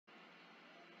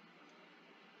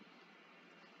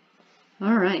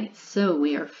All right, so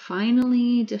we are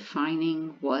finally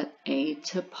defining what a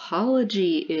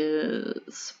topology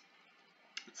is.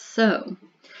 So,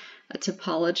 a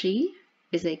topology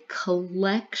is a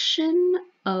collection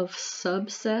of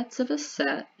subsets of a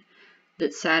set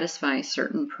that satisfy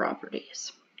certain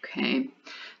properties. Okay,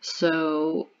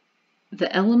 so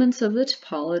the elements of the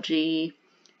topology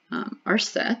are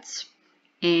sets,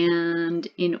 and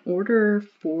in order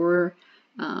for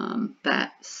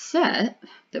that set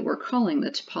that we're calling the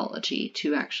topology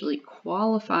to actually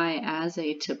qualify as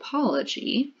a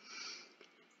topology,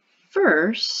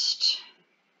 first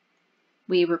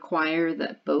we require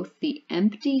that both the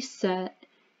empty set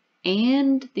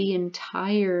and the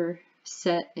entire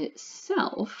set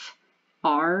itself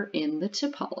are in the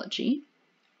topology.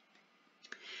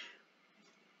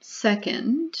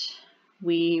 Second,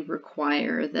 we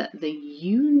require that the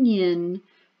union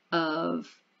of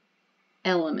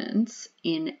elements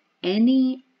in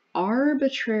any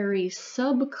arbitrary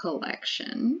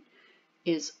subcollection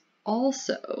is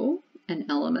also an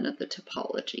element of the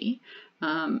topology.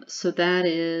 So that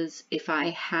is, if I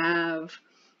have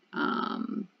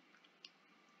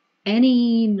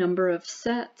any number of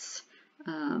sets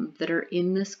that are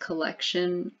in this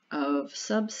collection of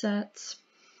subsets,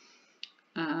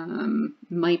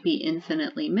 might be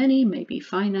infinitely many, maybe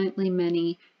finitely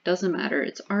many, doesn't matter,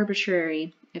 it's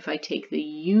arbitrary. If I take the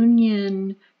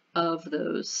union of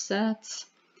those sets,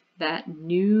 that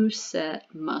new set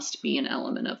must be an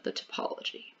element of the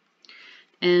topology.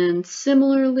 And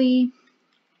similarly,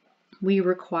 we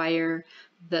require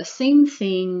the same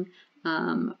thing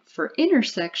for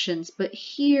intersections, but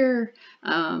here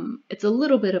it's a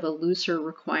little bit of a looser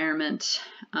requirement.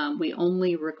 We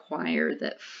only require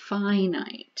that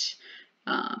finite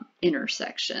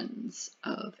intersections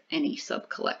of any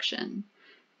subcollection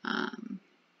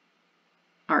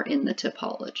are in the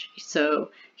topology.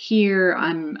 So here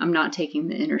I'm not taking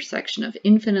the intersection of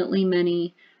infinitely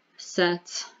many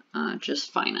sets,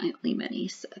 just finitely many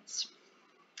sets.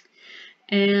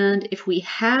 And if we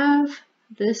have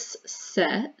this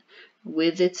set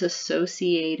with its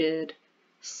associated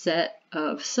set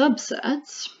of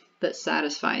subsets that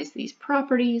satisfies these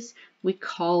properties, we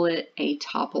call it a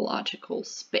topological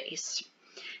space.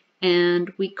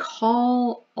 And we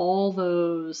call all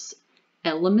those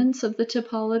elements of the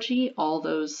topology, all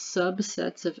those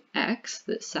subsets of X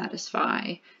that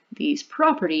satisfy these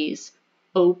properties,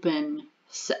 open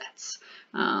sets.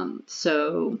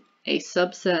 So a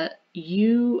subset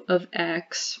U of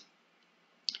X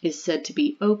is said to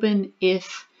be open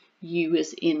if U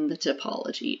is in the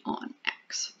topology on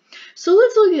X. So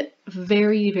let's look at a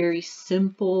very, very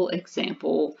simple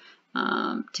example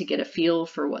to get a feel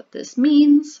for what this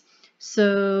means.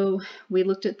 So we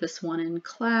looked at this one in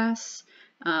class,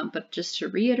 but just to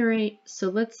reiterate, so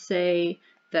let's say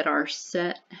that our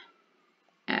set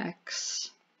X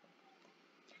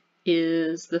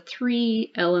is the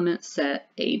 3-element set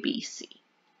ABC.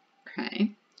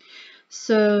 Okay,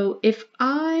 so if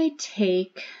I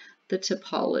take the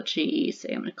topology, say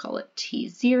I'm going to call it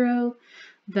T0,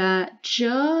 that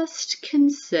just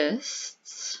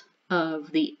consists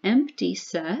of the empty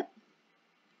set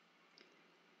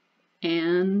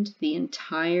and the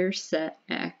entire set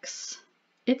X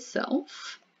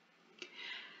itself.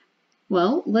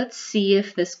 Well, let's see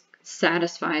if this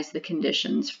satisfies the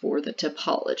conditions for the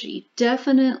topology.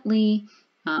 Definitely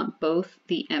both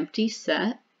the empty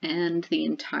set and the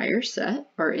entire set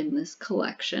are in this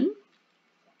collection.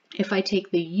 If I take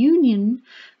the union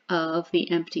of the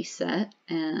empty set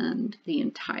and the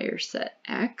entire set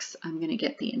X, I'm going to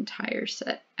get the entire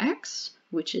set X,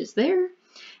 which is there.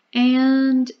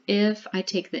 And if I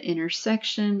take the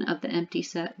intersection of the empty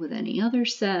set with any other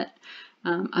set,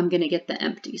 I'm going to get the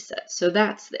empty set. So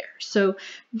that's there. So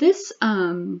this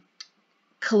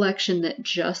collection that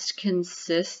just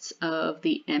consists of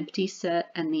the empty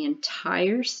set and the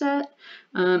entire set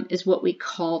is what we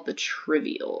call the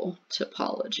trivial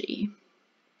topology.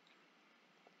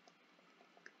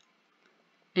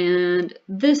 And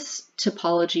this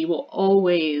topology will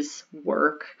always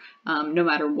work no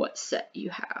matter what set you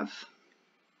have.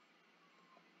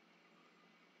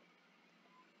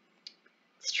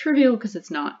 It's trivial because it's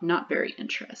not very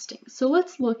interesting. So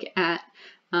let's look at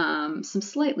some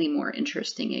slightly more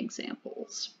interesting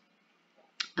examples.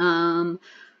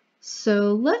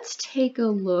 So let's take a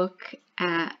look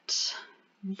at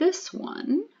this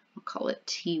one. I'll call it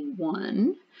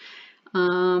T1,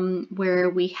 where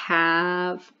we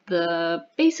have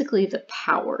basically the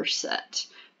power set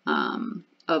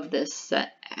of this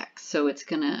set X. So it's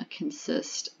going to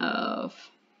consist of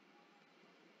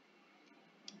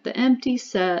the empty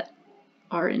set,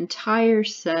 our entire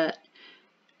set,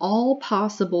 all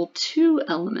possible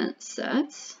 2-element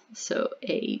sets, so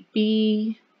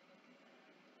AB,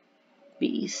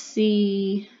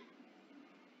 BC,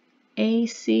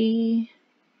 AC,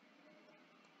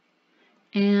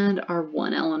 and our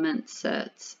 1-element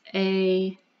sets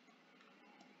A,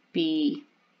 B,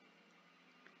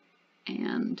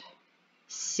 and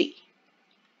C.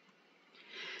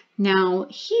 Now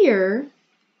here,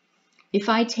 if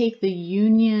I take the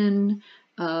union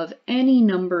of any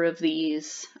number of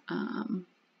these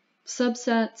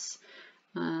subsets,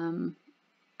 I'm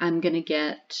going to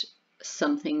get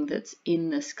something that's in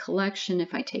this collection.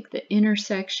 If I take the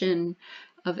intersection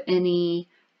of any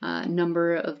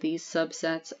number of these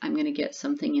subsets, I'm going to get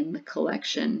something in the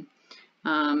collection.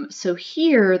 So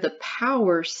here, the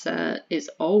power set is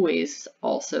always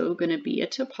also going to be a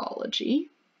topology.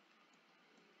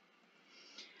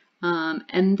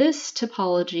 And this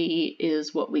topology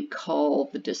is what we call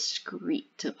the discrete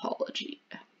topology.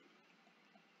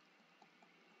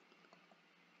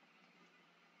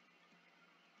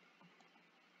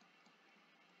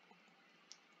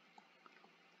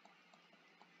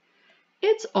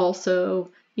 It's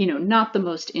also, not the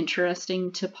most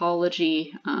interesting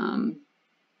topology,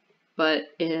 but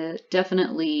it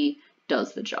definitely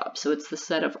does the job. So it's the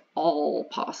set of all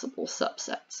possible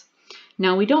subsets.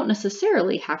 Now, we don't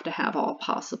necessarily have to have all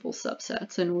possible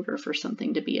subsets in order for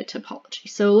something to be a topology.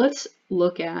 So let's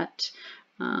look at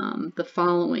the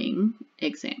following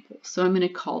example. So I'm going to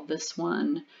call this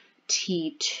one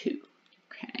T2.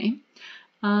 Okay.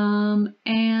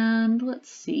 And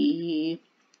let's see.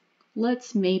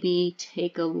 Let's maybe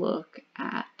take a look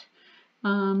at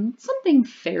something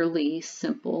fairly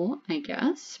simple, I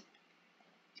guess.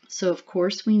 So of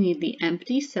course we need the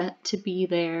empty set to be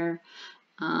there.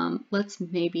 Let's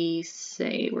maybe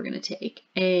say we're going to take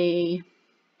A,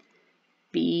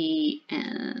 B,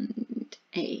 and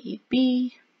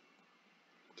AB,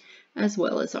 as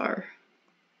well as our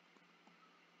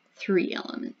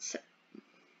 3-element set.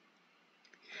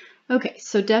 Okay,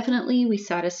 so definitely we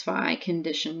satisfy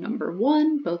condition number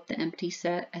 1, both the empty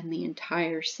set and the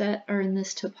entire set are in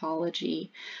this topology.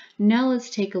 Now let's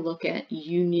take a look at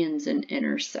unions and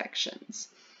intersections.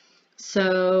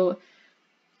 So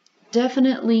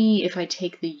definitely if I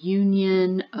take the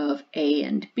union of A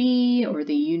and B, or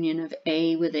the union of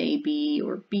A with AB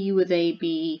or B with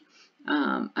AB,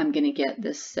 I'm going to get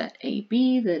this set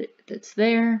AB that's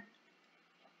there.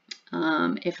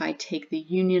 If I take the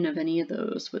union of any of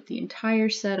those with the entire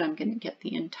set, I'm going to get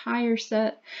the entire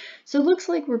set. So it looks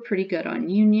like we're pretty good on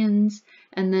unions.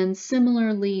 And then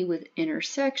similarly with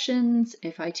intersections,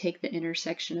 if I take the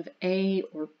intersection of A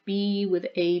or B with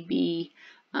AB,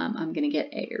 I'm going to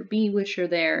get A or B, which are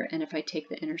there. And if I take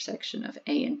the intersection of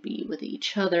A and B with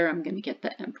each other, I'm going to get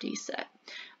the empty set.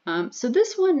 So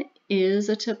this one is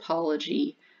a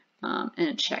topology, and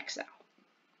it checks out.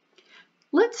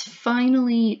 Let's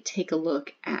finally take a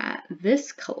look at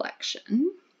this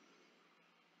collection.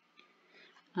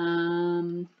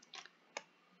 Maybe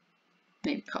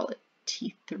call it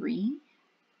T3.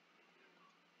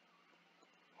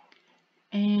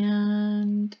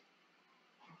 And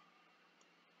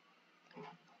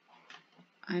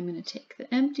I'm going to take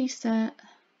the empty set,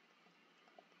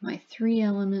 my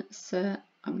 3-element set.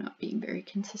 I'm not being very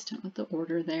consistent with the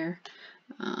order there.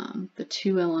 The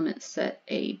 2-element set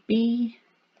AB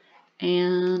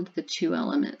and the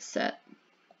 2-element set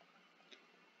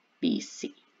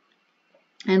BC.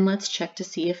 And let's check to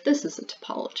see if this is a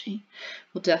topology.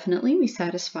 Well, definitely we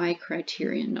satisfy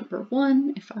criterion number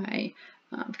 1 if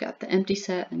I've got the empty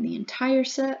set and the entire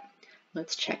set.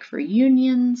 Let's check for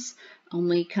unions.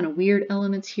 Only kind of weird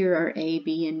elements here are A,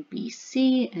 B, and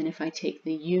BC, and if I take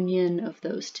the union of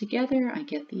those together, I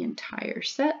get the entire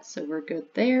set, so we're good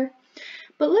there.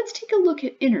 But let's take a look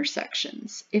at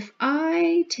intersections. If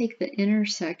I take the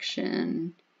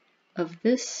intersection of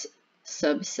this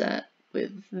subset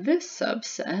with this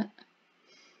subset,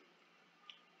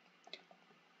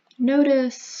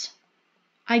 notice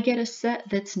I get a set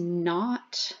that's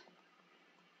not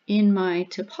in my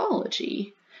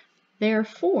topology.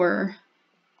 Therefore,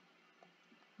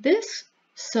 this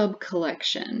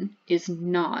subcollection is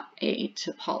not a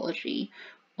topology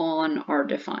on our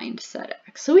defined set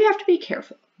X. So we have to be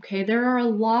careful. Okay, there are a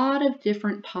lot of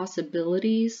different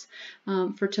possibilities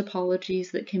for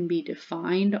topologies that can be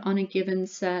defined on a given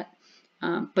set,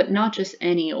 but not just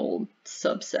any old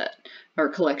subset or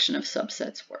collection of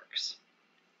subsets works.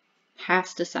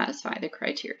 Has to satisfy the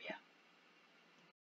criteria.